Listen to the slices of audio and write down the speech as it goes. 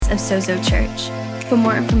of Sozo Church. For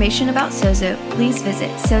more information about Sozo, please visit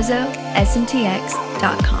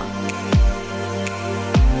sozosmtx.com.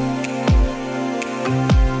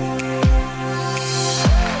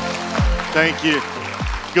 Thank you.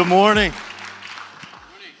 Good morning.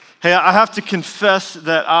 Hey, I have to confess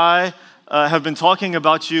that I have been talking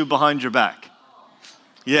about you behind your back.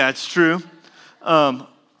 Yeah, it's true.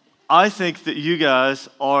 I think that you guys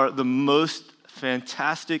are the most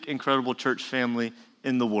fantastic, incredible church family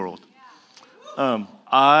in the world.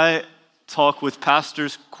 I talk with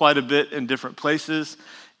pastors quite a bit in different places,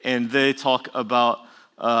 and they talk about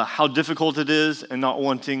how difficult it is and not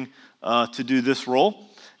wanting to do this role.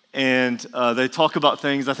 And they talk about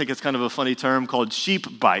things, I think it's kind of a funny term called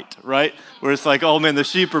sheep bite, right? Where it's like, oh man, the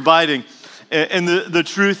sheep are biting. And the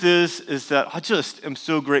truth is that I just am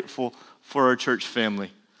so grateful for our church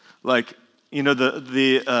family. Like, you know,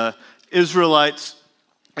 the Israelites,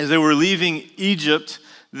 as they were leaving Egypt,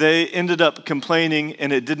 they ended up complaining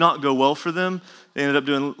and it did not go well for them. They ended up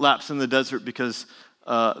doing laps in the desert because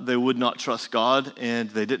they would not trust God and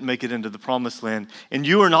they didn't make it into the promised land. And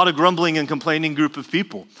you are not a grumbling and complaining group of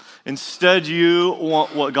people. Instead, you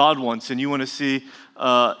want what God wants and you want to see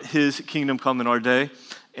his kingdom come in our day.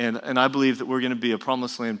 And I believe that we're going to be a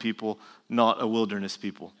promised land people, not a wilderness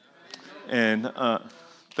people. And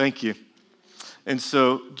thank you. And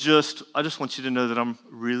so I just want you to know that I'm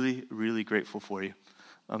really, really grateful for you.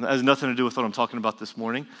 It has nothing to do with what I'm talking about this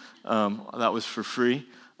morning. That was for free.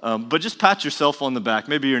 But just pat yourself on the back.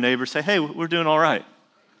 Maybe your neighbor say, hey, we're doing all right.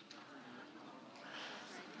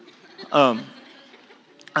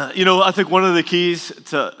 You know, I think one of the keys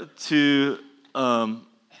to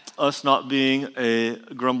us not being a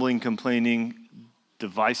grumbling, complaining,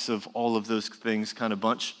 divisive, all of those things kind of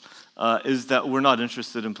bunch, is that we're not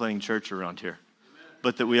interested in playing church around here,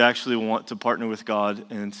 but that we actually want to partner with God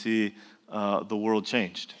and see the world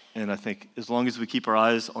changed. And I think as long as we keep our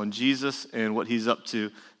eyes on Jesus and what he's up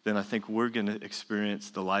to, then I think we're going to experience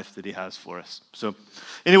the life that he has for us. So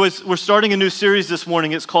anyways, we're starting a new series this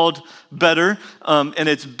morning. It's called Better, and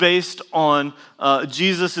it's based on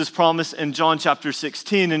Jesus' promise in John chapter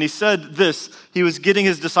 16. And he said this, he was getting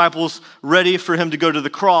his disciples ready for him to go to the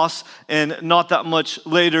cross, and not that much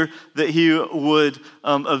later that he would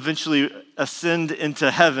eventually ascend into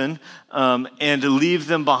heaven and leave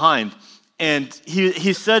them behind. And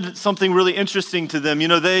he said something really interesting to them. You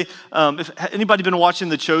know, if anybody been watching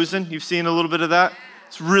The Chosen? You've seen a little bit of that?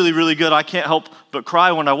 It's really, really good. I can't help but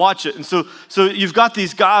cry when I watch it. And so you've got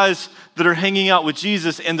these guys that are hanging out with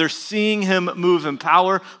Jesus and they're seeing him move in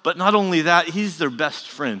power. But not only that, he's their best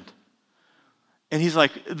friend. And he's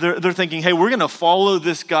like, they're thinking, hey, we're going to follow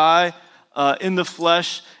this guy in the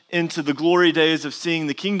flesh into the glory days of seeing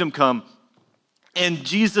the kingdom come. And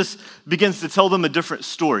Jesus begins to tell them a different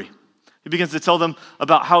story. He begins to tell them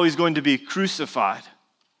about how he's going to be crucified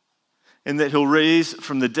and that he'll raise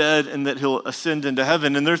from the dead and that he'll ascend into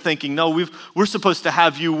heaven. And they're thinking, no, we're supposed to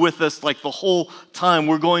have you with us like the whole time.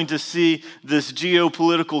 We're going to see this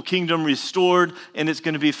geopolitical kingdom restored and it's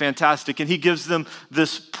going to be fantastic. And he gives them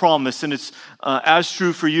this promise, and it's as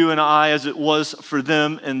true for you and I as it was for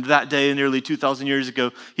them in that day nearly 2,000 years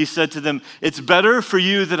ago. He said to them, it's better for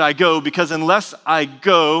you that I go, because unless I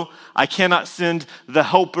go, I cannot send the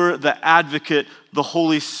helper, the advocate, the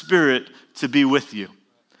Holy Spirit to be with you.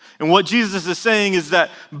 And what Jesus is saying is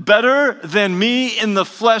that better than me in the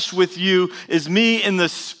flesh with you is me in the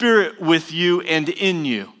spirit with you and in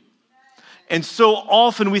you. And so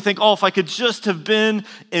often we think, oh, if I could just have been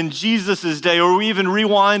in Jesus's day, or we even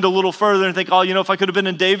rewind a little further and think, oh, you know, if I could have been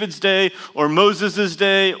in David's day or Moses's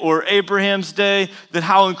day or Abraham's day, then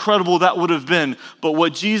how incredible that would have been. But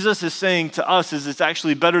what Jesus is saying to us is it's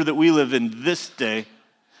actually better that we live in this day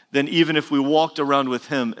than even if we walked around with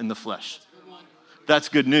him in the flesh. That's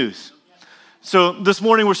good news. So this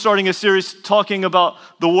morning we're starting a series talking about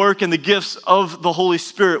the work and the gifts of the Holy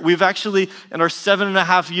Spirit. We've actually, in our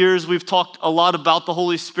 7.5 years, we've talked a lot about the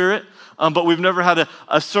Holy Spirit, but we've never had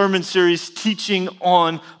a sermon series teaching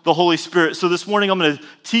on the Holy Spirit. So this morning I'm going to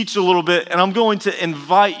teach a little bit, and I'm going to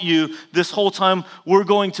invite you this whole time. We're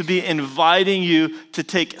going to be inviting you to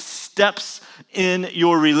take steps in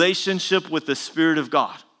your relationship with the Spirit of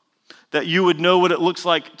God, that you would know what it looks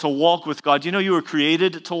like to walk with God. You know you were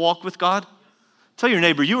created to walk with God? Tell your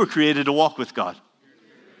neighbor, you were created to walk with God.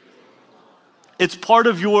 It's part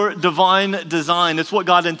of your divine design. It's what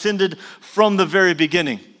God intended from the very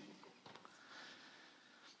beginning.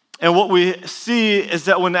 And what we see is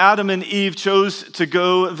that when Adam and Eve chose to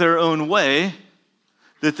go their own way,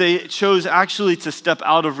 that they chose actually to step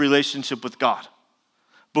out of relationship with God.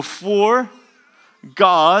 Before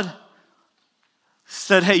God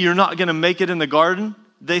said, hey, you're not going to make it in the garden,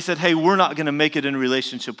 they said, hey, we're not going to make it in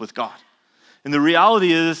relationship with God. And the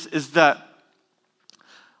reality is that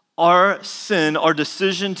our sin, our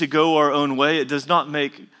decision to go our own way, it does not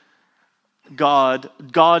make God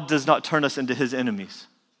does not turn us into his enemies.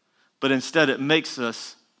 But instead it makes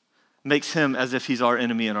him as if he's our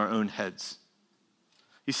enemy in our own heads.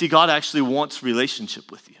 You see, God actually wants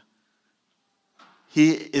relationship with you.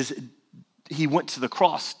 He went to the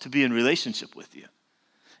cross to be in relationship with you.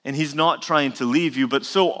 And he's not trying to leave you, but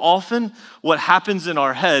so often what happens in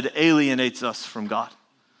our head alienates us from God.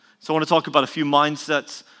 So I want to talk about a few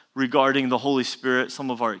mindsets regarding the Holy Spirit,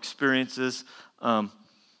 some of our experiences.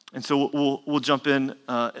 And so we'll jump in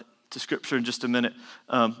to Scripture in just a minute.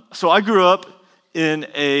 So I grew up in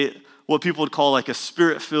what people would call like a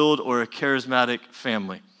spirit-filled or a charismatic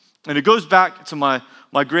family. And it goes back to my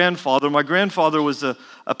grandfather. My grandfather was a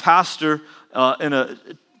pastor in a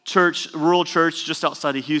rural church just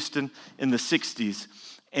outside of Houston in the 60s.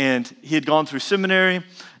 And he had gone through seminary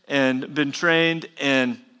and been trained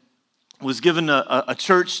and was given a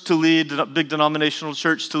church to lead, a big denominational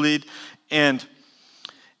church to lead. And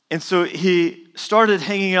so he started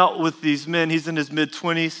hanging out with these men. He's in his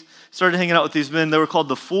mid-20s. Started hanging out with these men. They were called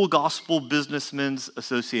the Full Gospel Businessmen's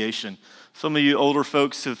Association. Some of you older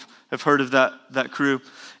folks have heard of that crew.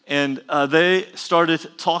 And they started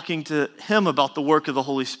talking to him about the work of the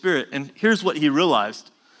Holy Spirit. And here's what he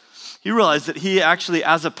realized. He realized that he actually,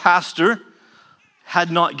 as a pastor,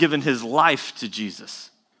 had not given his life to Jesus.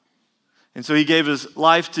 And so he gave his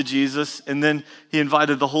life to Jesus, and then he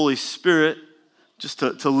invited the Holy Spirit just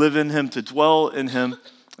to live in him, to dwell in him.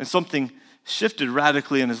 And something shifted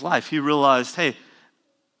radically in his life. He realized, hey,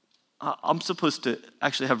 I'm supposed to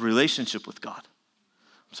actually have a relationship with God.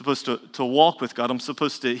 I'm supposed to walk with God. I'm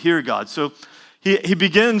supposed to hear God. So he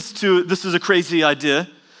begins to, this is a crazy idea,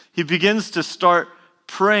 he begins to start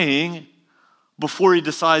praying before he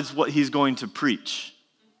decides what he's going to preach.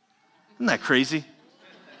 Isn't that crazy?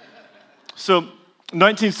 So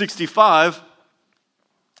 1965,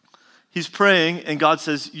 he's praying, and God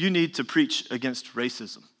says, you need to preach against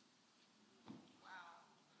racism.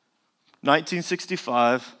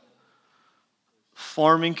 1965,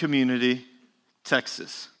 farming community,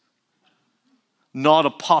 Texas. Not a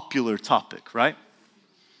popular topic, right?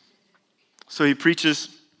 So he preaches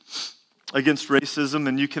against racism,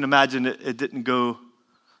 and you can imagine it didn't go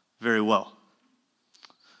very well.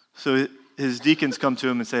 So his deacons come to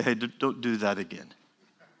him and say, hey, don't do that again.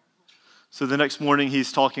 So the next morning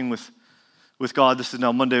he's talking with God. This is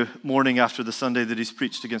now Monday morning after the Sunday that he's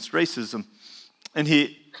preached against racism. And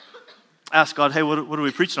he asked God, hey, what are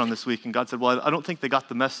we preaching on this week? And God said, well, I don't think they got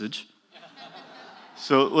the message.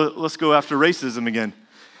 So let's go after racism again.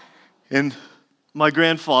 And my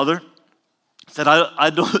grandfather said, I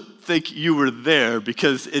don't think you were there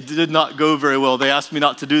because it did not go very well. They asked me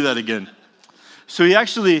not to do that again. So he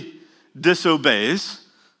actually disobeys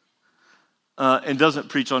and doesn't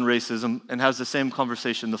preach on racism and has the same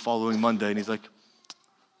conversation the following Monday. And he's like,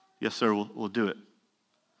 yes, sir, we'll do it.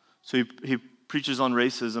 So he preaches on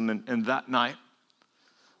racism, and that night,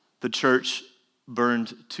 the church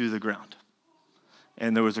burned to the ground.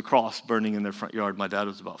 And there was a cross burning in their front yard. My dad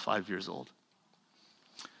was about 5 years old.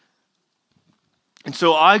 And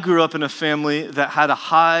so I grew up in a family that had a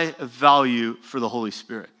high value for the Holy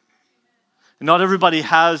Spirit. And not everybody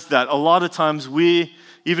has that. A lot of times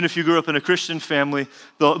even if you grew up in a Christian family,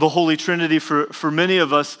 the Holy Trinity for many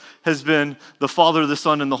of us has been the Father, the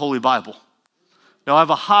Son, and the Holy Bible. Now, I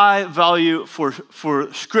have a high value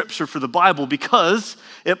for Scripture, for the Bible, because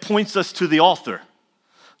it points us to the author.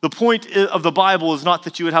 The point of the Bible is not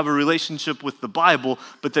that you would have a relationship with the Bible,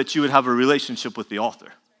 but that you would have a relationship with the author.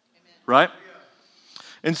 Amen. Right?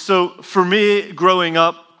 And so for me, growing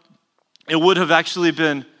up, it would have actually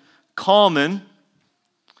been common.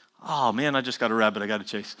 Oh man, I just got a rabbit I got to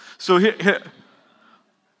chase. So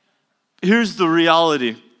here's the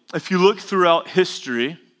reality. If you look throughout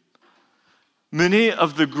history, many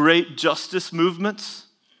of the great justice movements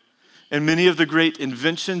and many of the great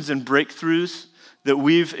inventions and breakthroughs that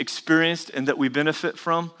we've experienced and that we benefit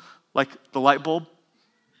from, like the light bulb,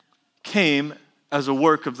 came as a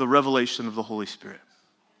work of the revelation of the Holy Spirit.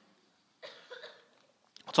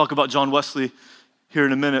 I'll talk about John Wesley here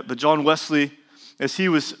in a minute, but John Wesley, as he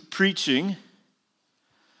was preaching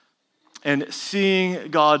and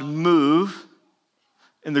seeing God move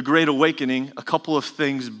in the Great Awakening, a couple of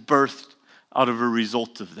things birthed out of a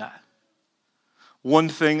result of that. One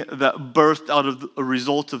thing that birthed out of a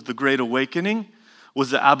result of the Great Awakening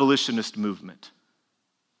was the abolitionist movement.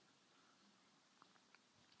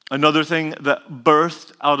 Another thing that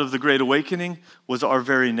birthed out of the Great Awakening was our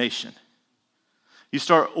very nation. You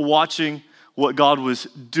start watching what God was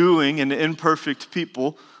doing in imperfect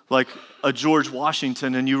people like a George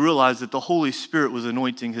Washington, and you realize that the Holy Spirit was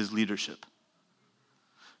anointing his leadership.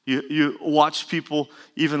 You watch people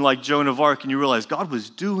even like Joan of Arc, and you realize God was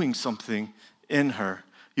doing something in her.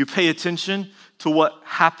 You pay attention to what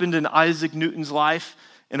happened in Isaac Newton's life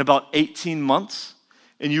in about 18 months,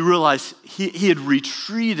 and you realize he had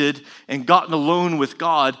retreated and gotten alone with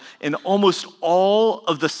God, and almost all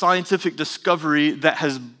of the scientific discovery that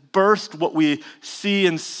has birthed what we see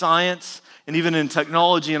in science and even in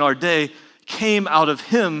technology in our day came out of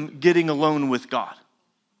him getting alone with God.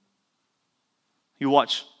 You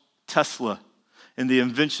watch Tesla and the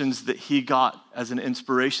inventions that he got as an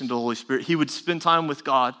inspiration to the Holy Spirit. He would spend time with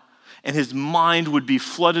God, and his mind would be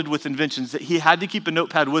flooded with inventions that he had to keep a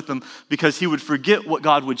notepad with him because he would forget what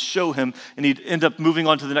God would show him, and he'd end up moving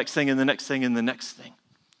on to the next thing and the next thing and the next thing.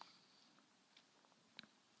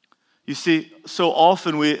 You see, so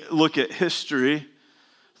often we look at history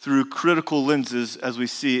through critical lenses as we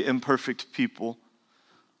see imperfect people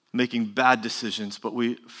making bad decisions, but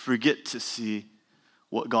we forget to see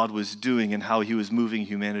what God was doing and how he was moving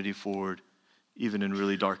humanity forward, even in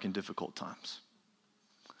really dark and difficult times.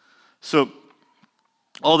 So,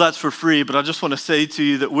 all that's for free, but I just want to say to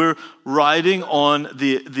you that we're riding on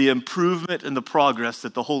the improvement and the progress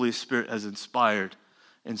that the Holy Spirit has inspired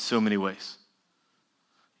in so many ways.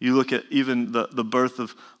 You look at even the birth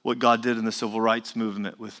of what God did in the civil rights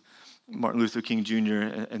movement with Martin Luther King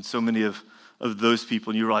Jr. and so many of those people,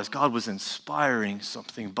 and you realize God was inspiring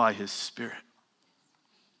something by his Spirit.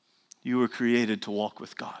 You were created to walk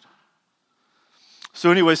with God. So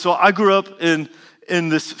anyway, so I grew up in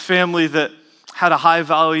this family that had a high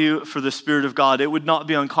value for the Spirit of God. It would not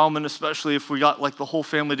be uncommon, especially if we got like the whole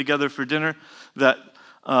family together for dinner, that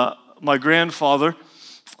my grandfather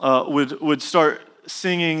would start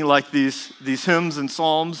singing like these hymns and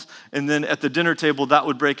psalms, and then at the dinner table that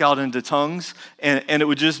would break out into tongues, and it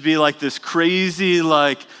would just be like this crazy,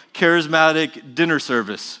 like charismatic dinner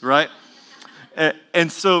service, right?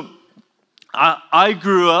 And so I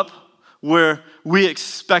grew up where we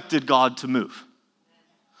expected God to move.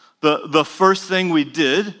 The first thing we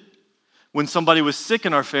did when somebody was sick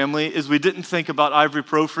in our family is we didn't think about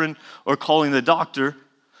ibuprofen or calling the doctor.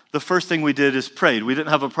 The first thing we did is prayed. We didn't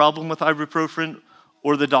have a problem with ibuprofen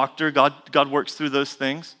or the doctor. God works through those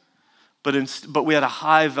things. But we had a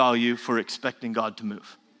high value for expecting God to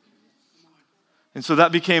move. And so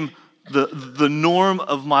that became the norm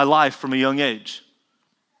of my life from a young age.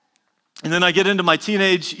 And then I get into my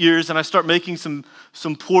teenage years and I start making some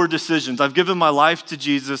poor decisions. I've given my life to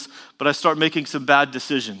Jesus, but I start making some bad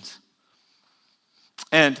decisions.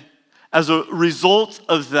 And as a result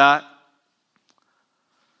of that,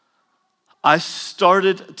 I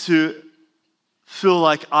started to feel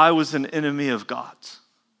like I was an enemy of God's.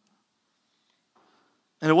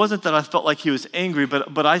 And it wasn't that I felt like he was angry,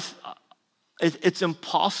 but it's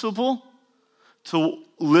impossible to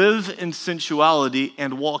live in sensuality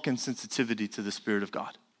and walk in sensitivity to the Spirit of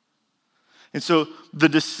God. And so the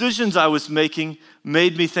decisions I was making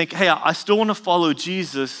made me think, hey, I still want to follow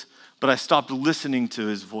Jesus, but I stopped listening to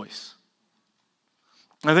his voice.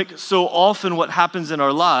 I think so often what happens in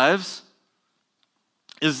our lives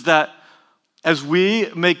is that as we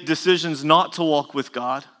make decisions not to walk with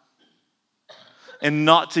God and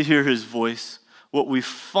not to hear his voice, what we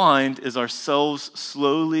find is ourselves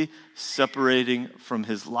slowly separating from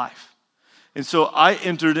his life. And so I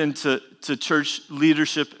entered into church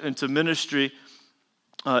leadership, into ministry.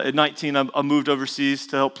 At 19, I moved overseas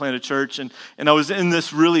to help plant a church, and I was in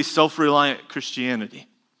this really self-reliant Christianity.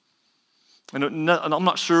 And I'm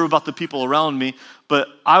not sure about the people around me, but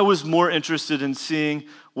I was more interested in seeing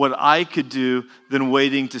what I could do than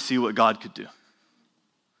waiting to see what God could do.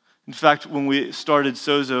 In fact, when we started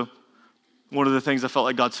Sozo, one of the things I felt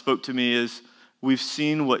like God spoke to me is, we've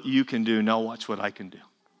seen what you can do, now watch what I can do.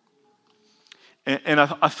 And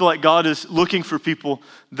I feel like God is looking for people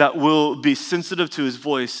that will be sensitive to his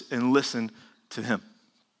voice and listen to him.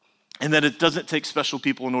 And that it doesn't take special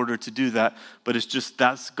people in order to do that, but it's just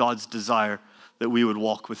that's God's desire, that we would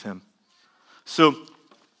walk with him. So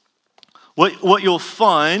what you'll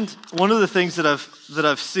find, one of the things that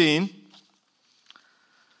I've seen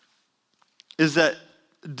is that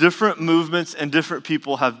different movements and different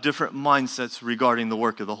people have different mindsets regarding the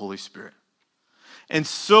work of the Holy Spirit. And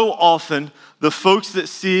so often, the folks that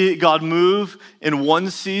see God move in one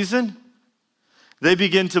season, they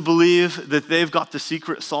begin to believe that they've got the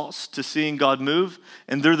secret sauce to seeing God move,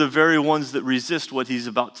 and they're the very ones that resist what he's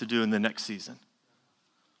about to do in the next season.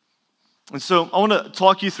 And so I want to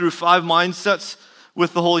talk you through 5 mindsets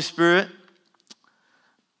with the Holy Spirit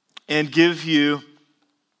and give you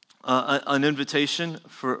an invitation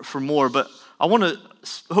for more. But I want to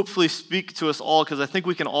hopefully speak to us all, because I think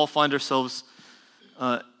we can all find ourselves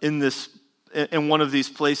in one of these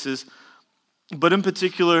places. But in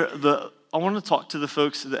particular, I want to talk to the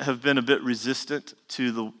folks that have been a bit resistant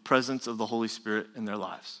to the presence of the Holy Spirit in their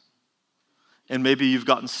lives. And maybe you've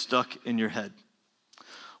gotten stuck in your head.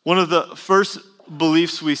 One of the first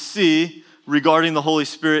beliefs we see regarding the Holy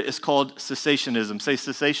Spirit is called cessationism. Say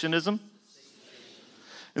cessationism.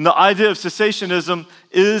 And the idea of cessationism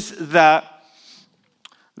is that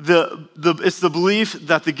it's the belief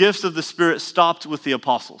that the gifts of the Spirit stopped with the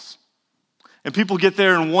apostles. And people get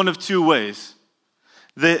there in one of two ways.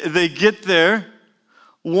 They get there,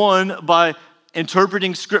 one, by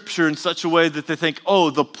interpreting Scripture in such a way that they think, oh,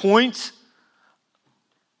 the point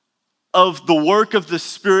of the work of the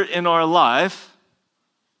Spirit in our life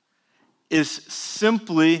is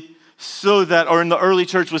simply so that, or in the early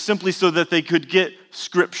church, was simply so that they could get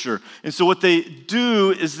Scripture. And so what they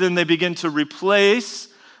do is then they begin to replace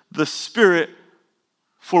the Spirit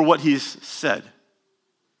for what He's said.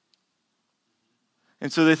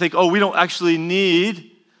 And so they think, oh, we don't actually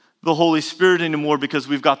need the Holy Spirit anymore because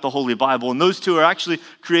we've got the Holy Bible. And those two are actually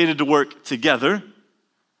created to work together,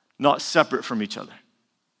 not separate from each other.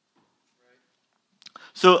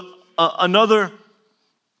 So another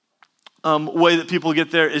way that people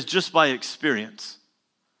get there is just by experience.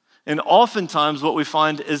 And oftentimes what we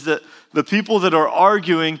find is that the people that are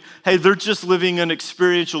arguing, hey, they're just living an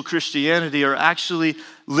experiential Christianity, are actually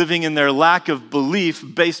living in their lack of belief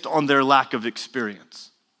based on their lack of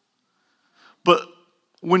experience. But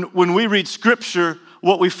when we read Scripture,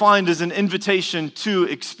 what we find is an invitation to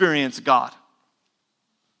experience God.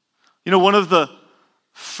 You know, one of the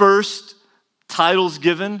first titles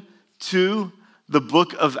given to the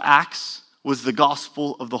book of Acts was the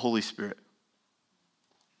gospel of the Holy Spirit.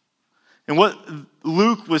 And what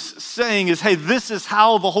Luke was saying is, hey, this is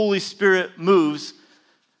how the Holy Spirit moves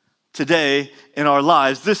today in our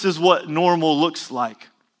lives. This is what normal looks like.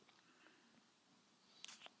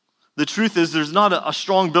 The truth is, there's not a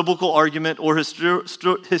strong biblical argument or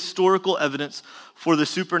historical evidence for the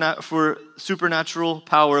supernatural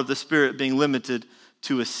power of the Spirit being limited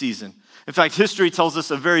to a season. In fact, history tells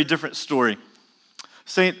us a very different story.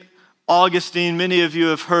 St. Augustine, many of you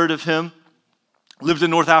have heard of him, lived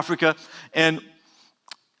in North Africa, and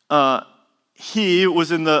he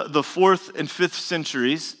was in the 4th and 5th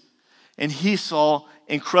centuries, and he saw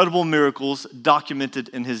incredible miracles documented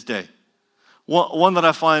in his day. One that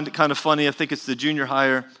I find kind of funny, I think it's the junior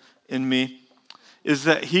higher in me, is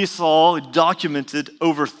that he saw documented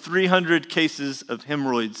over 300 cases of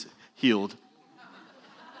hemorrhoids healed.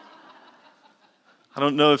 I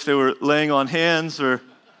don't know if they were laying on hands or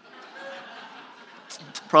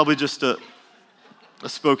probably just a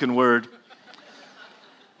spoken word.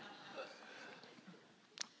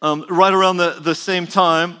 Right around the same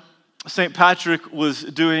time, St. Patrick was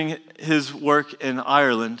doing his work in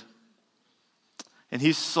Ireland, and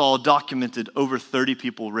he saw documented over 30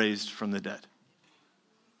 people raised from the dead.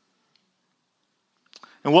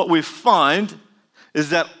 And what we find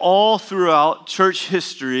is that all throughout church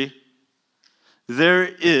history, there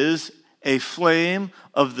is a flame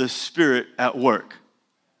of the Spirit at work.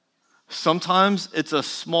 Sometimes it's a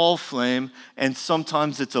small flame, and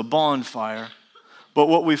sometimes it's a bonfire. But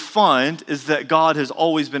what we find is that God has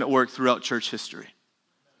always been at work throughout church history.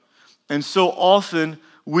 And so often,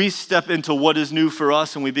 we step into what is new for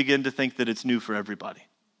us, and we begin to think that it's new for everybody.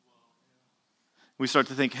 We start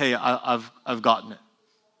to think, hey, I've gotten it.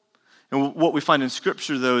 And what we find in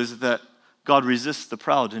Scripture, though, is that God resists the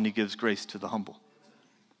proud, and He gives grace to the humble.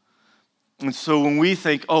 And so when we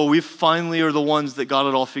think, oh, we finally are the ones that got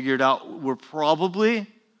it all figured out, we're probably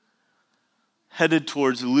headed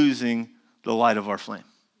towards losing the light of our flame.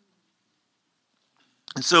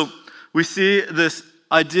 And so we see this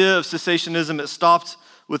idea of cessationism. It stopped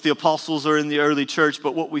with the apostles or in the early church,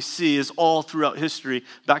 but what we see is all throughout history.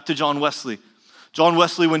 Back to John Wesley. John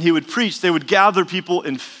Wesley, when he would preach, they would gather people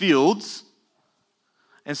in fields,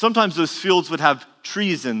 and sometimes those fields would have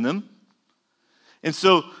trees in them. And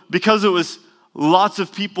so because it was lots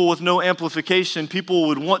of people with no amplification, people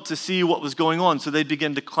would want to see what was going on, so they'd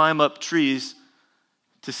begin to climb up trees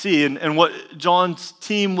to see. And what John's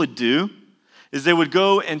team would do is they would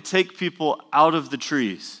go and take people out of the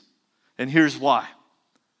trees. And here's why.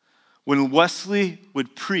 When Wesley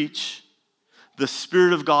would preach, the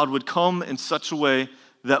Spirit of God would come in such a way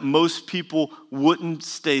that most people wouldn't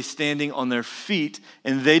stay standing on their feet,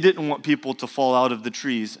 and they didn't want people to fall out of the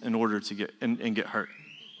trees in order to get hurt.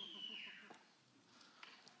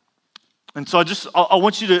 And so I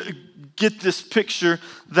want you to get this picture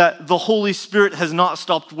that the Holy Spirit has not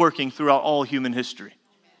stopped working throughout all human history.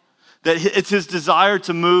 That it's his desire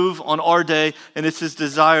to move on our day, and it's his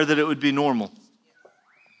desire that it would be normal.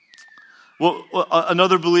 Well,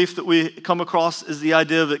 another belief that we come across is the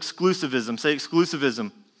idea of exclusivism. Say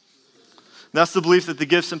exclusivism. That's the belief that the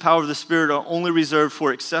gifts and power of the Spirit are only reserved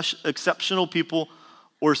for exceptional people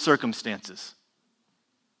or circumstances.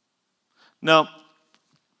 Now,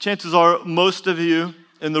 chances are most of you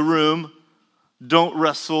in the room don't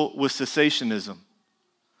wrestle with cessationism,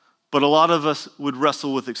 but a lot of us would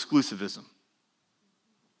wrestle with exclusivism.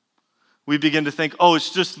 We begin to think, oh,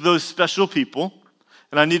 it's just those special people,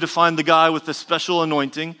 and I need to find the guy with the special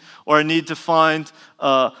anointing, or I need to find,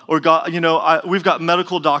 or God, we've got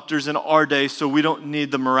medical doctors in our day, so we don't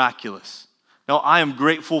need the miraculous. Now, I am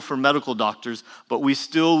grateful for medical doctors, but we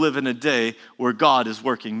still live in a day where God is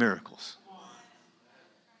working miracles.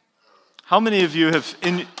 How many of you have,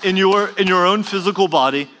 in your own physical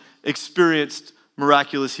body, experienced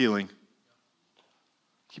miraculous healing?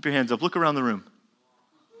 Keep your hands up. Look around the room.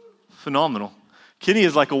 Phenomenal. Kenny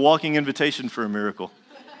is like a walking invitation for a miracle.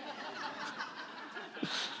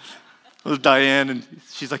 It was Diane, and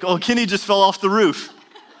she's like, oh, Kenny just fell off the roof.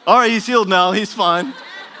 All right, he's healed now. He's fine.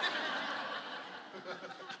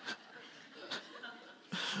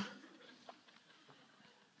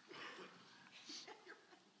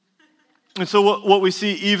 And so what we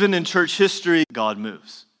see even in church history, God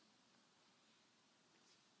moves.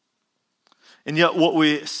 And yet what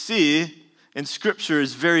we see in Scripture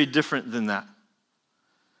is very different than that.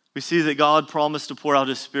 We see that God promised to pour out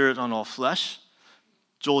his Spirit on all flesh,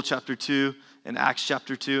 Joel chapter 2 and Acts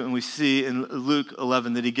chapter 2, and we see in Luke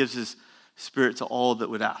 11 that he gives his Spirit to all that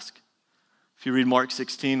would ask. If you read Mark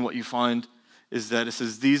 16, what you find is that it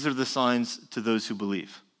says, these are the signs to those who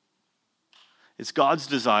believe. It's God's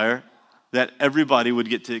desire that everybody would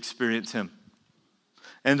get to experience him.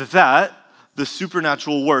 And that the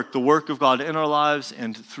supernatural work, the work of God in our lives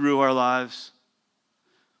and through our lives,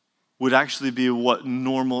 would actually be what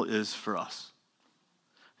normal is for us.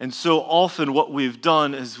 And so often what we've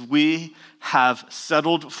done is we have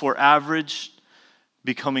settled for average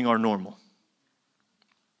becoming our normal.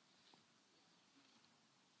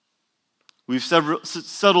 We've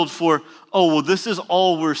settled for, oh, well, this is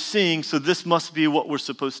all we're seeing, so this must be what we're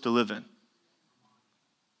supposed to live in.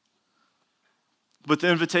 But the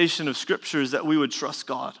invitation of Scripture is that we would trust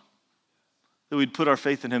God, that we'd put our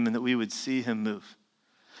faith in him, and that we would see him move.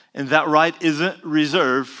 And that right isn't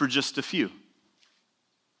reserved for just a few.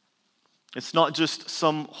 It's not just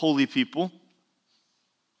some holy people,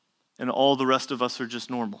 and all the rest of us are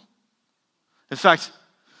just normal. In fact,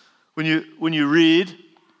 when you read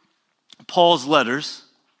Paul's letters,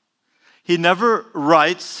 he never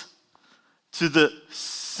writes to the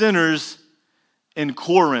sinners in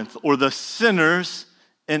Corinth, or the sinners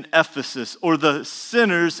in Ephesus, or the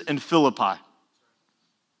sinners in Philippi.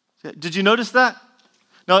 Did you notice that?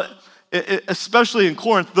 Now, especially in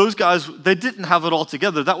Corinth, those guys, they didn't have it all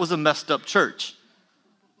together. That was a messed up church.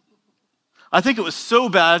 I think it was so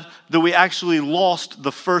bad that we actually lost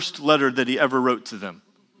the first letter that he ever wrote to them.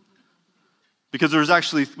 Because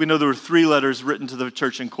we know there were 3 letters written to the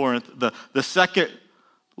church in Corinth. The second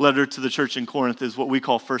letter to the church in Corinth is what we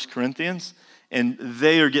call 1 Corinthians. And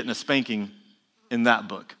they are getting a spanking in that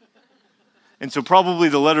book. And so probably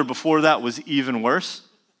the letter before that was even worse.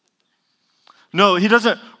 No, he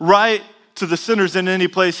doesn't write to the sinners in any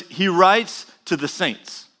place. He writes to the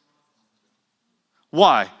saints.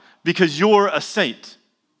 Why? Because you're a saint.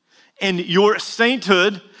 And your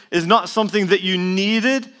sainthood is not something that you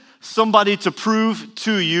needed somebody to prove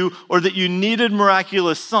to you, or that you needed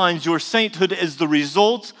miraculous signs. Your sainthood is the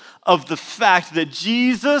result of the fact that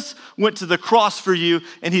Jesus went to the cross for you,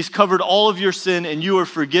 and he's covered all of your sin, and you are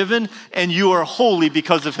forgiven, and you are holy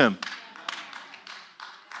because of him.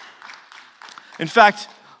 In fact,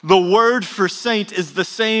 the word for saint is the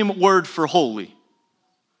same word for holy.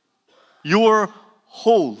 You're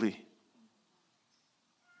holy.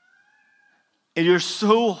 And you're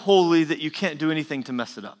so holy that you can't do anything to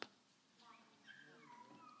mess it up.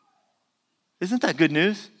 Isn't that good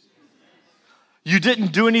news? You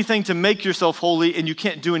didn't do anything to make yourself holy, and you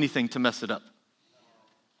can't do anything to mess it up.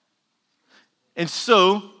 And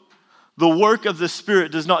so, the work of the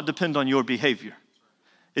Spirit does not depend on your behavior.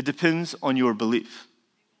 It depends on your belief.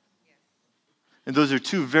 And those are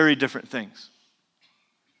 2 very different things.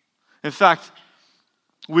 In fact,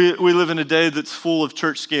 we live in a day that's full of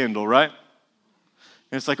church scandal, right?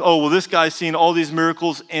 And it's like, oh, well, this guy's seen all these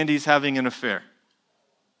miracles, and he's having an affair.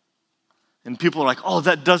 And people are like, oh,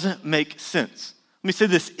 that doesn't make sense. Let me say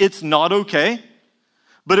this, it's not okay,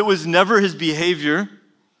 But it was never his behavior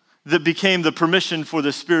that became the permission for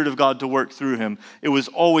the Spirit of God to work through him. It was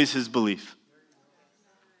always his belief.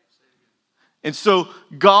 And so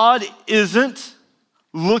God isn't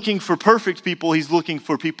looking for perfect people, he's looking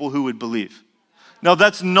for people who would believe. Now,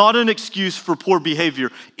 that's not an excuse for poor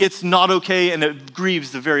behavior. It's not okay, and it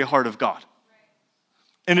grieves the very heart of God.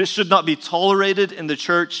 And it should not be tolerated in the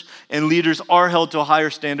church, and leaders are held to a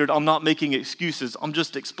higher standard. I'm not making excuses. I'm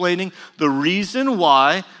just explaining the reason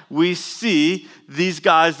why we see these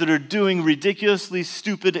guys that are doing ridiculously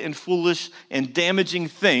stupid and foolish and damaging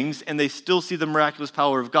things, and they still see the miraculous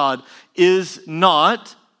power of God, is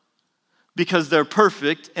not because they're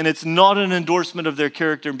perfect, and it's not an endorsement of their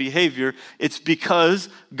character and behavior. It's because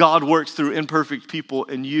God works through imperfect people,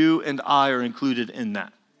 and you and I are included in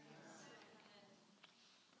that.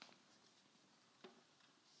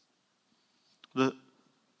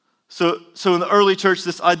 So in the early church,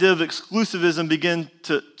 this idea of exclusivism began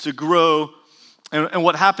to grow. And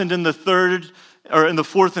what happened in the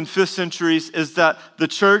 4th and 5th centuries is that the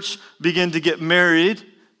church began to get married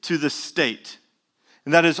to the state.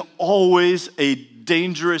 And that is always a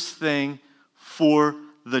dangerous thing for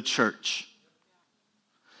the church.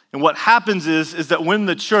 And what happens is that when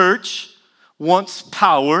the church wants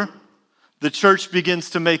power, the church begins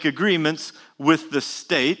to make agreements with the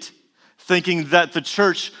state, thinking that the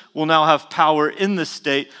church will now have power in the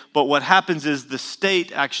state, but what happens is the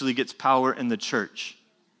state actually gets power in the church.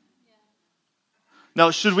 Now,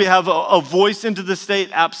 should we have a voice into the state?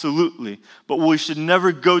 Absolutely. But we should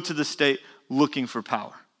never go to the state looking for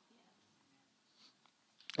power.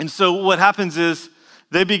 And so what happens is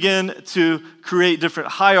they begin to create different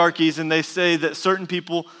hierarchies, and they say that certain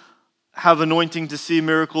people have anointing to see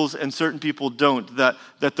miracles and certain people don't. That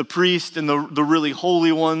the priest and the really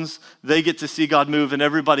holy ones, they get to see God move, and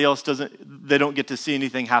everybody else doesn't, they don't get to see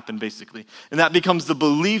anything happen, basically. And that becomes the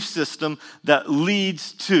belief system that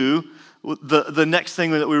leads to the next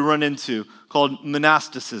thing that we run into, called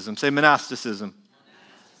monasticism. Say monasticism.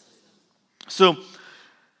 So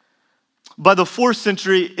by the 4th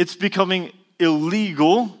century, it's becoming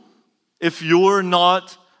illegal, if you're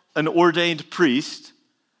not an ordained priest,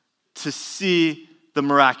 to see the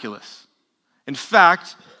miraculous. In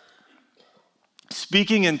fact,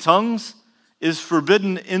 speaking in tongues is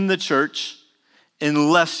forbidden in the church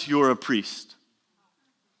unless you're a priest.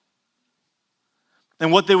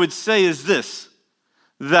 And what they would say is this,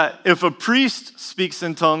 that if a priest speaks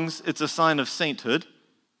in tongues, it's a sign of sainthood.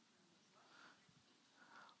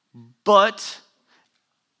 But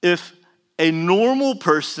if a normal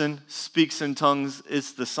person speaks in tongues,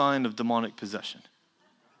 it's the sign of demonic possession.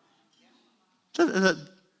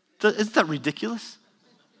 Isn't that ridiculous?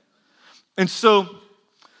 And so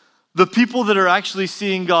the people that are actually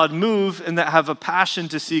seeing God move and that have a passion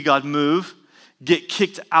to see God move get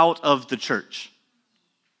kicked out of the church.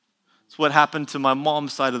 It's what happened to my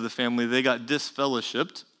mom's side of the family. They got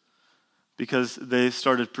disfellowshipped because they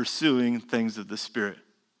started pursuing things of the Spirit.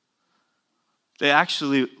 They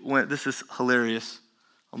actually went, this is hilarious.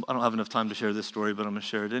 I don't have enough time to share this story, but I'm going to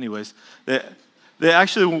share it anyways. They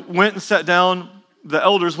actually went and sat down, the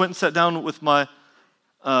elders went and sat down with my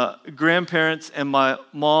grandparents and my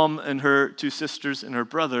mom and her 2 sisters and her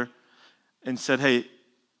brother and said, hey,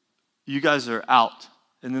 you guys are out.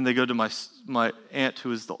 And then they go to my aunt,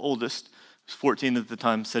 who is the oldest, who was 14 at the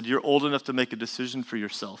time, said, you're old enough to make a decision for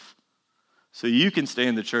yourself. So you can stay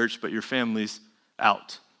in the church, but your family's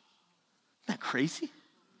out. Isn't that crazy?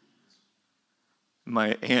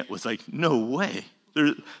 My aunt was like, no way.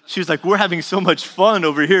 She was like, we're having so much fun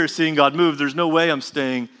over here seeing God move. There's no way I'm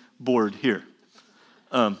staying bored here.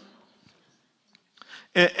 And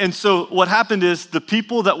so what happened is the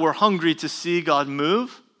people that were hungry to see God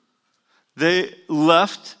move, they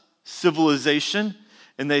left civilization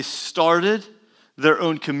and they started their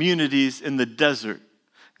own communities in the desert.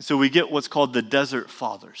 And so we get what's called the desert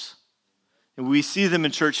fathers. And we see them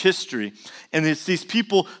in church history. And it's these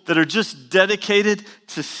people that are just dedicated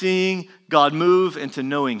to seeing God move and to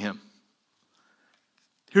knowing him.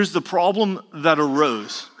 Here's the problem that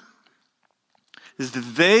arose, is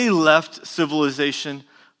that they left civilization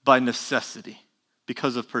by necessity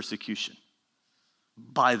because of persecution.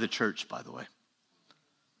 By the church, by the way.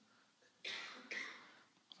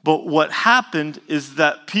 But what happened is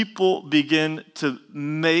that people begin to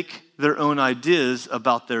make their own ideas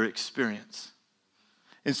about their experience.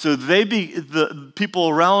 And so the people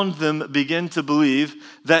around them begin to believe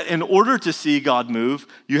that in order to see God move,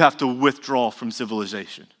 you have to withdraw from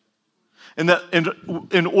civilization. And that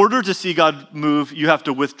in order to see God move, you have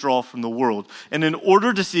to withdraw from the world. And in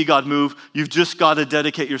order to see God move, you've just got to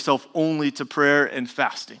dedicate yourself only to prayer and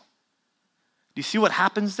fasting. Do you see what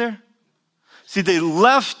happens there? See, they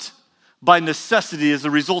left by necessity as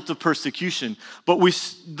a result of persecution. But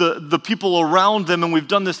the people around them, and we've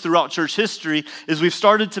done this throughout church history, is we've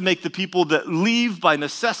started to make the people that leave by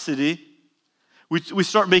necessity, we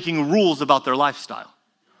start making rules about their lifestyle.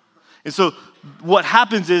 And so what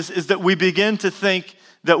happens is that we begin to think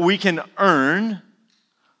that we can earn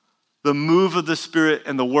the move of the Spirit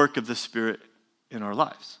and the work of the Spirit in our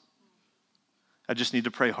lives. I just need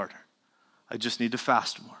to pray harder. I just need to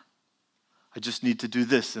fast more. I just need to do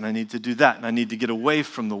this, and I need to do that, and I need to get away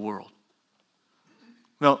from the world.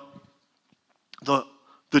 Now,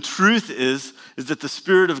 the truth is that the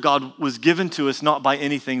Spirit of God was given to us not by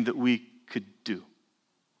anything that we could do.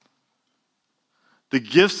 The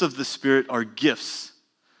gifts of the Spirit are gifts.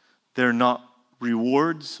 They're not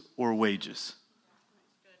rewards or wages.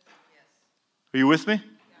 Are you with me?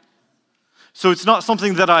 So it's not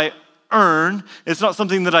something that I earn. It's not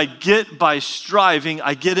something that I get by striving.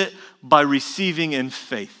 I get it by receiving in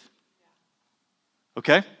faith.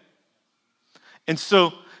 Okay? And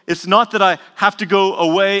so it's not that I have to go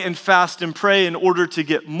away and fast and pray in order to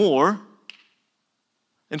get more.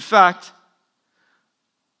 In fact,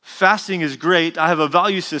 fasting is great. I have a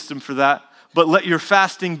value system for that, but let your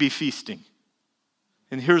fasting be feasting.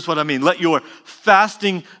 And here's what I mean. Let your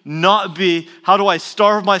fasting not be, how do I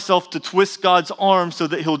starve myself to twist God's arm so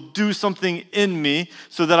that he'll do something in me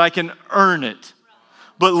so that I can earn it.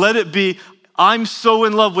 But let it be, I'm so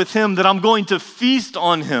in love with him that I'm going to feast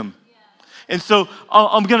on him. And so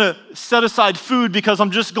I'm going to set aside food because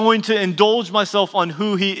I'm just going to indulge myself on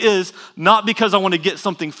who he is, not because I want to get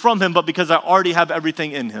something from him, but because I already have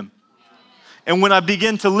everything in him. And when I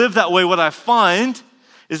begin to live that way, what I find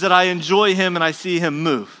is that I enjoy him and I see him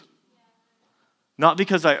move. Not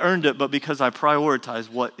because I earned it, but because I prioritize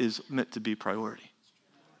what is meant to be priority.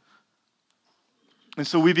 And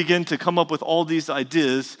so we begin to come up with all these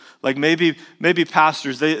ideas, like maybe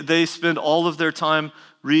pastors, they spend all of their time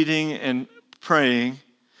reading and praying,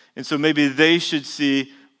 and so maybe they should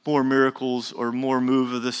see more miracles or more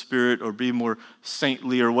move of the Spirit or be more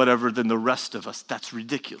saintly or whatever than the rest of us. That's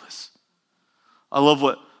ridiculous. I love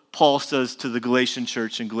what Paul says to the Galatian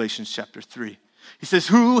church in Galatians chapter 3. He says,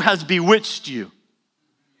 "Who has bewitched you?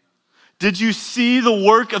 Did you see the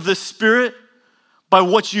work of the Spirit by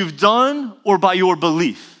what you've done or by your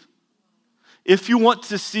belief?" If you want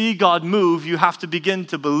to see God move, you have to begin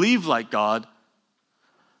to believe like God,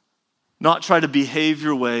 not try to behave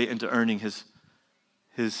your way into earning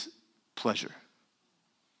his pleasure.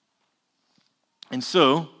 And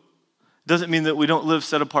so, it doesn't mean that we don't live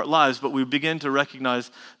set-apart lives, but we begin to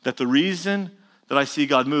recognize that the reason that I see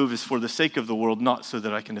God move is for the sake of the world, not so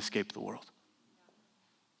that I can escape the world.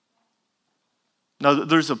 Now,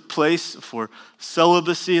 there's a place for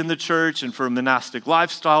celibacy in the church and for a monastic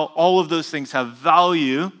lifestyle. All of those things have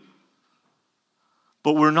value,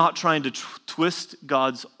 but we're not trying to twist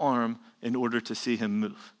God's arm in order to see him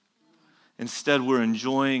move. Instead, we're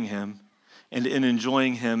enjoying him, and in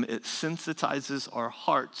enjoying him, it sensitizes our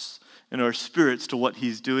hearts and our spirits to what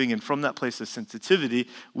he's doing, and from that place of sensitivity,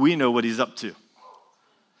 we know what he's up to.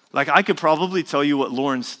 Like, I could probably tell you what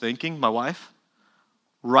Lauren's thinking, my wife,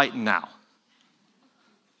 right now.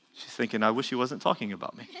 She's thinking, I wish he wasn't talking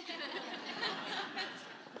about me.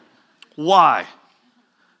 Why?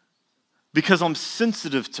 Because I'm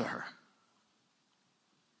sensitive to her.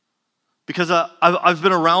 Because I've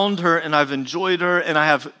been around her and I've enjoyed her and I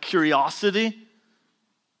have curiosity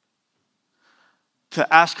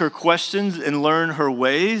to ask her questions and learn her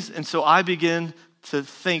ways. And so I begin to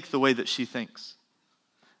think the way that she thinks.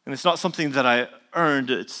 And it's not something that I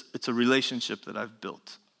earned, it's a relationship that I've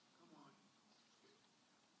built.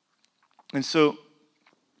 And so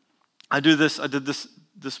I did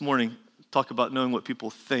this morning, talk about knowing what people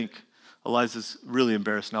think. Eliza's really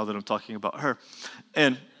embarrassed now that I'm talking about her.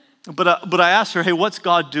 But I asked her, hey, what's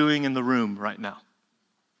God doing in the room right now?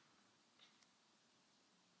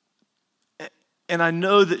 And I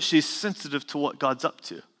know that she's sensitive to what God's up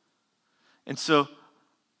to. And so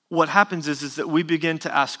what happens is that we begin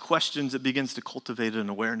to ask questions that begins to cultivate an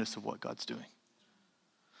awareness of what God's doing.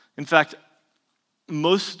 In fact,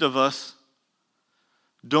 most of us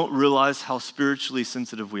don't realize how spiritually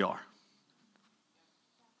sensitive we are.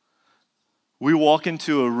 We walk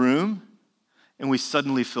into a room and we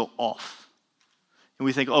suddenly feel off. And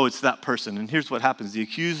we think, oh, it's that person. And here's what happens. The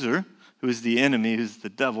accuser, who is the enemy, who's the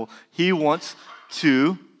devil, he wants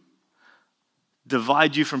to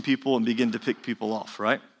divide you from people and begin to pick people off,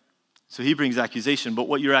 right? So he brings accusation, but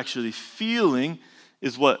what you're actually feeling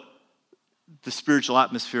is what the spiritual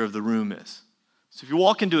atmosphere of the room is. So if you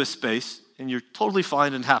walk into a space and you're totally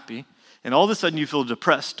fine and happy, and all of a sudden you feel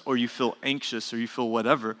depressed or you feel anxious or you feel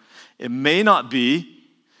whatever, it may not be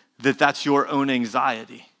that that's your own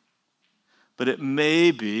anxiety, but it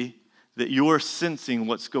may be that you're sensing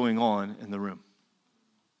what's going on in the room.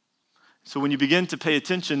 So when you begin to pay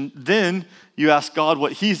attention, then you ask God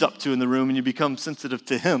what he's up to in the room and you become sensitive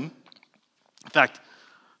to him. In fact,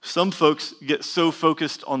 some folks get so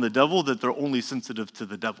focused on the devil that they're only sensitive to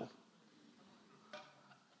the devil.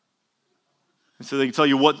 And so they can tell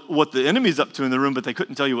you what the enemy's up to in the room, but they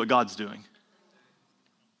couldn't tell you what God's doing.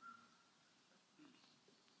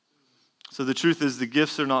 So the truth is the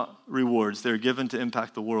gifts are not rewards. They're given to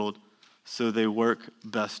impact the world, so they work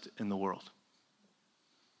best in the world.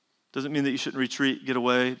 Doesn't mean that you shouldn't retreat, get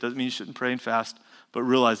away. Doesn't mean you shouldn't pray and fast, but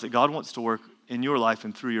realize that God wants to work in your life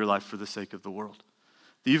and through your life for the sake of the world.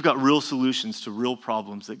 That you've got real solutions to real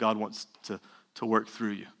problems that God wants to work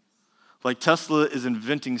through you. Like Tesla is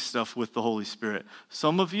inventing stuff with the Holy Spirit.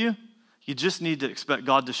 Some of you just need to expect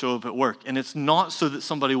God to show up at work. And it's not so that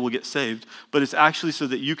somebody will get saved, but it's actually so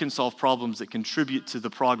that you can solve problems that contribute to the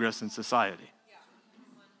progress in society.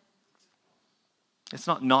 It's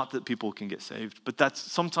not that people can get saved, but that's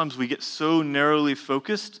sometimes we get so narrowly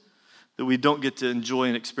focused that we don't get to enjoy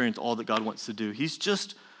and experience all that God wants to do. He's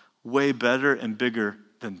just way better and bigger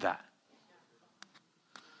than that.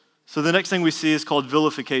 So the next thing we see is called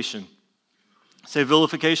vilification. Say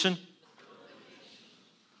vilification.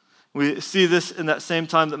 We see this in that same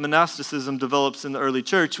time that monasticism develops in the early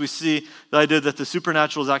church. We see the idea that the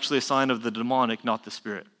supernatural is actually a sign of the demonic, not the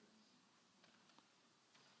spirit.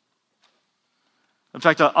 In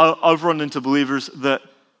fact, I've run into believers that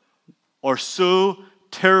are so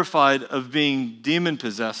terrified of being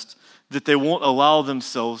demon-possessed that they won't allow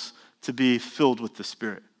themselves to be filled with the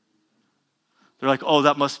Spirit. They're like, oh,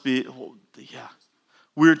 that must be, well, yeah.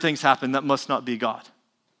 Weird things happen, that must not be God.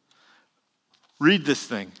 Read this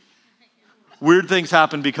thing. Weird things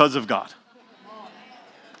happen because of God.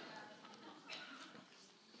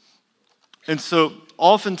 And so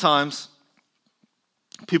oftentimes,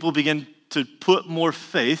 people begin to put more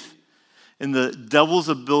faith in the devil's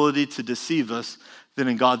ability to deceive us than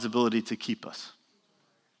in God's ability to keep us,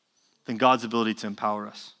 than God's ability to empower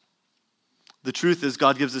us. The truth is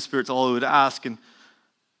God gives the Spirit to all who would ask, and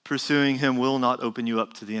pursuing him will not open you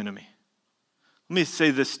up to the enemy. Let me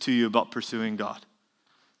say this to you about pursuing God,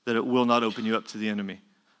 that it will not open you up to the enemy.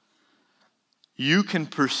 You can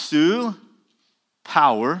pursue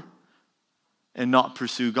power and not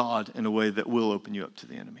pursue God in a way that will open you up to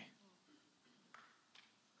the enemy.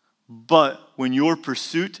 But when your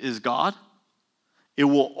pursuit is God, it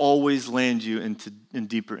will always land you in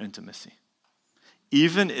deeper intimacy,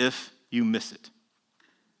 even if you miss it.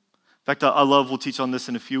 In fact, we'll teach on this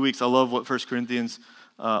in a few weeks. I love what 1 Corinthians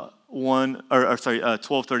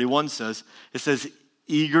 12:31 says. It says,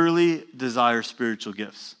 eagerly desire spiritual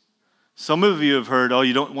gifts. Some of you have heard, oh,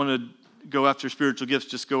 you don't want to go after spiritual gifts,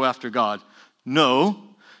 just go after God.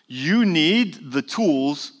 No, you need the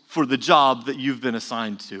tools for the job that you've been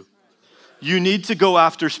assigned to. You need to go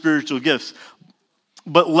after spiritual gifts.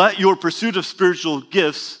 But let your pursuit of spiritual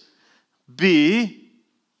gifts be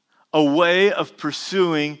a way of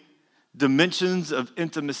pursuing dimensions of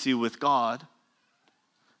intimacy with God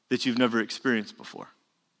that you've never experienced before.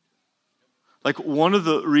 Like one of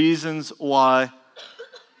the reasons why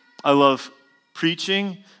I love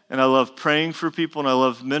preaching and I love praying for people and I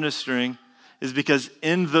love ministering is because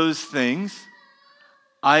in those things,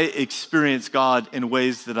 I experience God in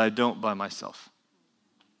ways that I don't by myself.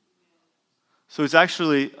 So it's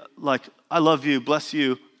actually like, I love you, bless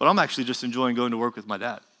you, but I'm actually just enjoying going to work with my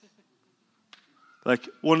dad. Like,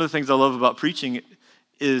 one of the things I love about preaching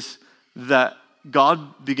is that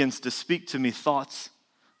God begins to speak to me thoughts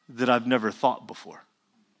that I've never thought before.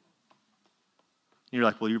 You're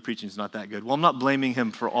like, well, your preaching's not that good. Well, I'm not blaming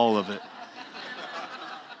him for all of it.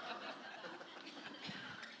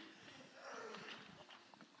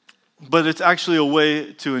 But it's actually a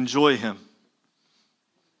way to enjoy him.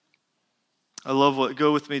 I love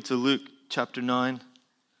go with me to Luke chapter 11,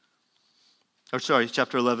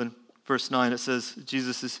 verse 9. It says,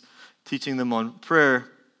 Jesus is teaching them on prayer.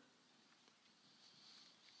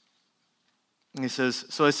 And he says,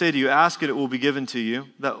 so I say to you, ask and it will be given to you.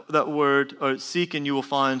 That word, or seek and you will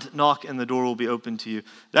find, knock and the door will be open to you.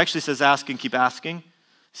 It actually says ask and keep asking,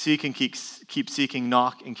 seek and keep seeking,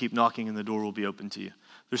 knock and keep knocking and the door will be open to you.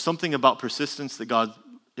 There's something about persistence that God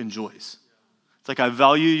enjoys. It's like, I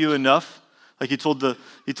value you enough. Like he told the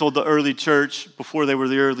early church, before they were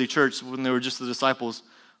the early church, when they were just the disciples,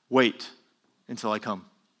 wait until I come.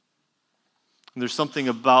 And there's something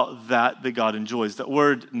about that God enjoys. That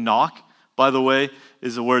word knock, by the way,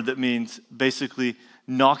 is a word that means basically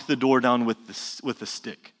knock the door down with a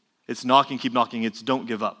stick. It's knock and keep knocking. It's don't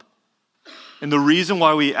give up. And the reason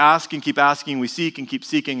why we ask and keep asking, we seek and keep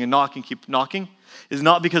seeking and knock and keep knocking is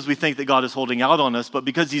not because we think that God is holding out on us, but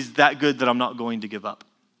because he's that good that I'm not going to give up.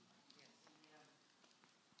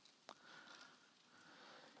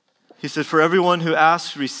 He said, for everyone who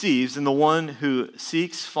asks receives, and the one who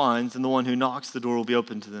seeks finds, and the one who knocks, the door will be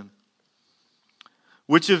open to them.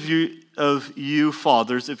 Which of you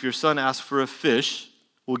fathers, if your son asks for a fish,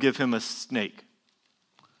 will give him a snake?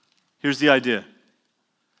 Here's the idea.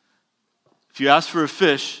 If you ask for a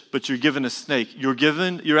fish, but you're given a snake,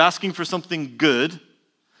 you're asking for something good,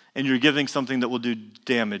 and you're giving something that will do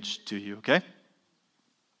damage to you, okay?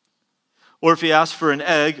 Or if he asks for an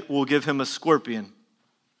egg, we'll give him a scorpion.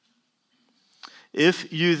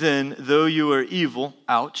 If you then, though you are evil,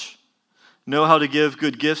 ouch, know how to give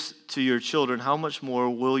good gifts to your children, how much more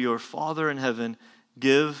will your Father in heaven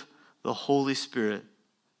give the Holy Spirit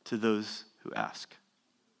to those who ask?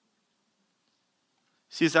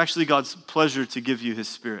 See, it's actually God's pleasure to give you his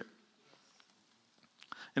Spirit.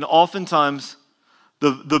 And oftentimes,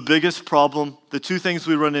 the biggest problem, the two things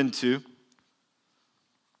we run into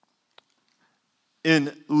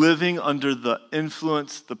in living under the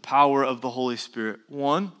influence, the power of the Holy Spirit.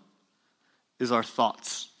 One is our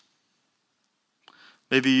thoughts.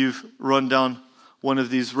 Maybe you've run down one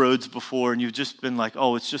of these roads before and you've just been like,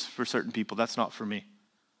 oh, it's just for certain people. That's not for me.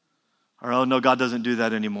 Or, oh, no, God doesn't do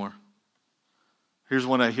that anymore. Here's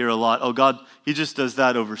one I hear a lot. Oh, God, he just does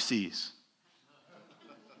that overseas.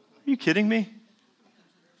 Are you kidding me?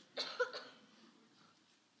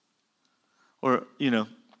 Or,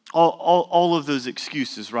 all of those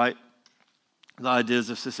excuses, right? The ideas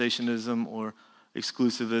of cessationism or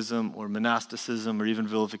exclusivism or monasticism or even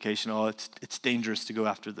vilification. Oh, it's dangerous to go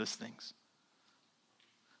after those things.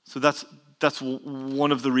 So that's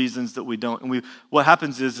one of the reasons that we don't. And what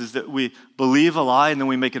happens is that we believe a lie and then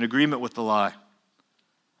we make an agreement with the lie.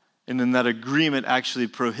 And then that agreement actually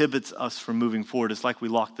prohibits us from moving forward. It's like we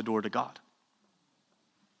lock the door to God.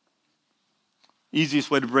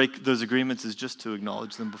 Easiest way to break those agreements is just to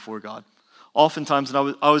acknowledge them before God. Oftentimes,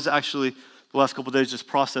 and I was actually the last couple of days just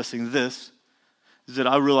processing this, is that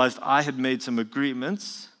I realized I had made some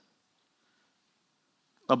agreements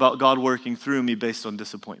about God working through me based on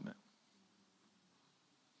disappointment.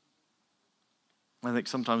 I think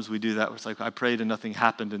sometimes we do that. Where it's like I prayed and nothing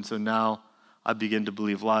happened, and so now I begin to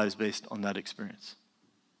believe lies based on that experience.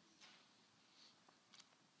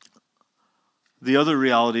 The other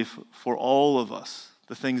reality for all of us,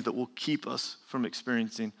 the things that will keep us from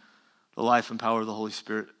experiencing the life and power of the Holy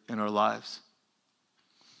Spirit in our lives,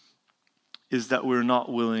 is that we're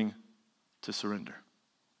not willing to surrender.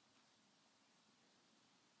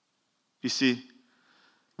 You see,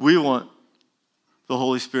 we want the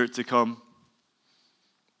Holy Spirit to come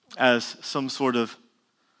as some sort of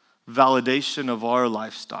validation of our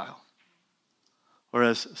lifestyle, or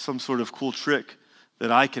as some sort of cool trick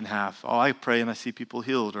that I can have. Oh, I pray and I see people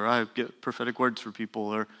healed, or I get prophetic words for people,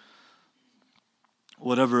 or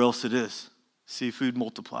whatever else it is. See food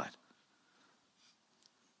multiplied.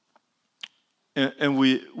 And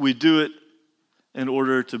we do it in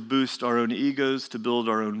order to boost our own egos, to build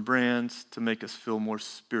our own brands, to make us feel more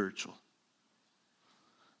spiritual.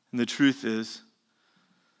 And the truth is,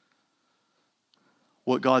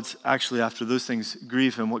 what God's actually after, those things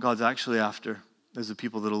grieve him. What God's actually after is the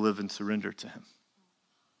people that will live in surrender to him.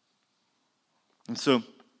 And so,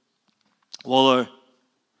 while our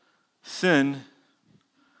sin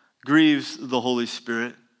grieves the Holy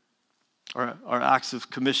Spirit, our acts of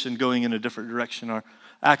commission going in a different direction, our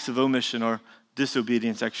acts of omission, our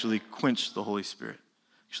disobedience actually quench the Holy Spirit,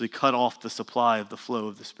 actually cut off the supply of the flow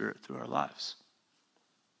of the Spirit through our lives.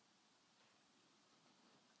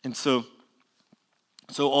 And so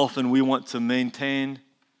often we want to maintain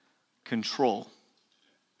control.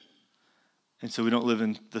 And so we don't live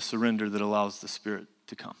in the surrender that allows the Spirit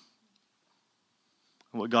to come.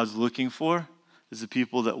 And what God's looking for is the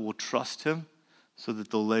people that will trust him so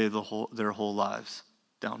that they'll lay their whole lives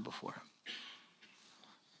down before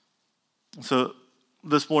him. So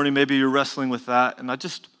this morning, maybe you're wrestling with that, and I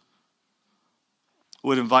just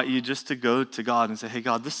would invite you just to go to God and say, hey,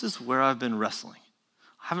 God, this is where I've been wrestling.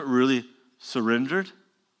 I haven't really surrendered.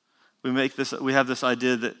 We have this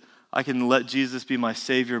idea that I can let Jesus be my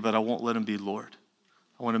Savior, but I won't let him be Lord.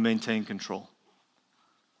 I want to maintain control.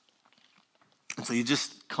 And so you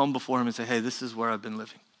just come before him and say, hey, this is where I've been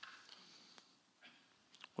living.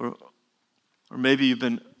 Or maybe you've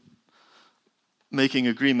been making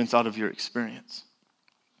agreements out of your experience.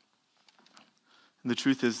 And the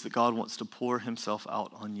truth is that God wants to pour himself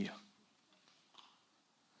out on you.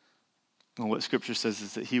 And what Scripture says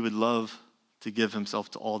is that he would love to give himself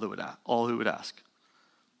to all who would ask.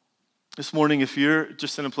 This morning, if you're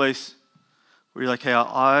just in a place where you're like,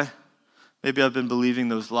 hey, maybe I've been believing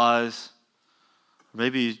those lies, or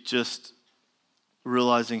maybe just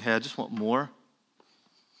realizing, hey, I just want more.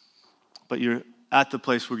 But you're at the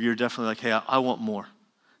place where you're definitely like, hey, I want more.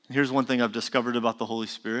 And here's one thing I've discovered about the Holy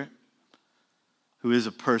Spirit, who is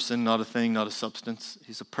a person, not a thing, not a substance.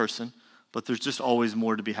 He's a person, but there's just always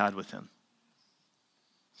more to be had with him.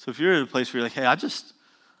 So if you're at a place where you're like, hey, I just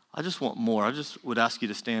want more, I just would ask you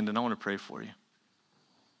to stand and I want to pray for you.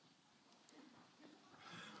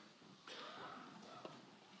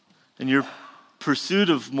 And your pursuit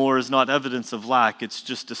of more is not evidence of lack, it's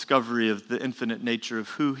just discovery of the infinite nature of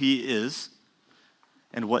who he is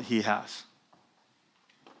and what he has.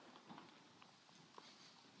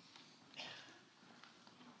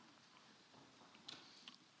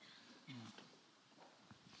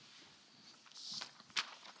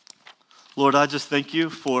 Lord, I just thank you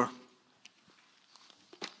for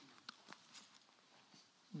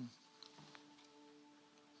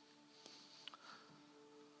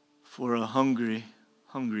a hungry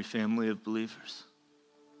family of believers.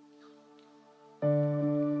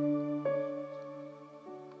 And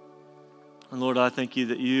Lord, I thank you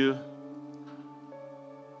that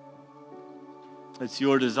it's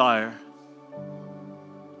your desire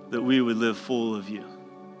that we would live full of you.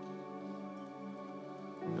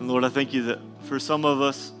 And Lord, I thank you that for some of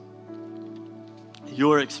us,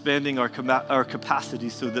 you're expanding our capacity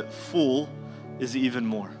so that full is even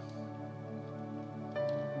more.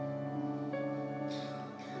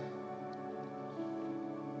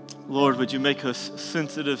 Lord, would you make us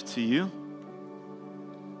sensitive to you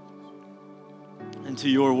and to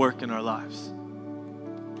your work in our lives?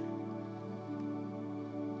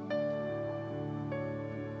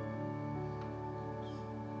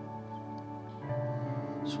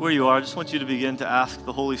 Just where you are, I just want you to begin to ask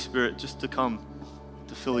the Holy Spirit just to come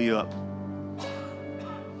to fill you up.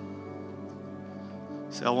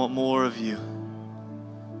 Say, I want more of you.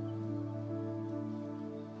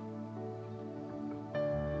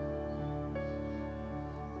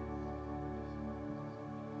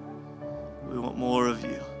 We want more of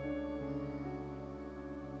you.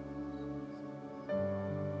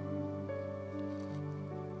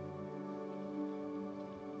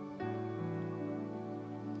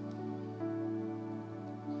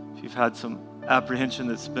 If you've had some apprehension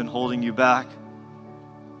that's been holding you back,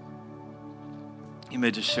 you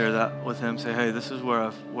may just share that with him. Say, hey, this is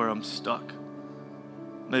where I'm stuck.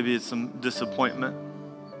 Maybe it's some disappointment.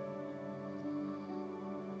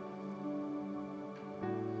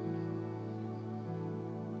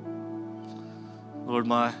 Lord,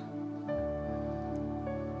 my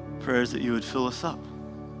prayer is that you would fill us up.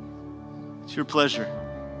 It's your pleasure.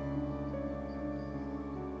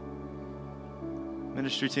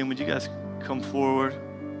 Ministry team, would you guys come forward?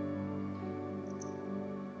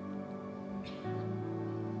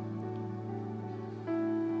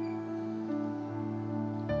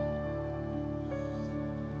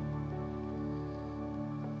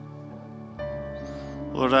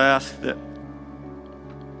 Lord, I ask that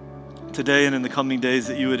today and in the coming days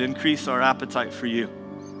that you would increase our appetite for you,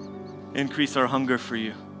 increase our hunger for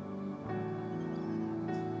you.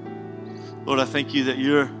 Lord, I thank you that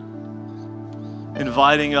you're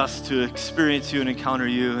inviting us to experience you and encounter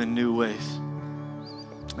you in new ways,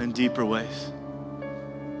 in deeper ways.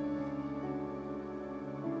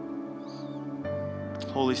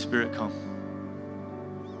 Holy Spirit, come.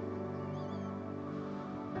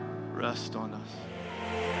 Rest on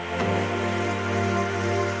us.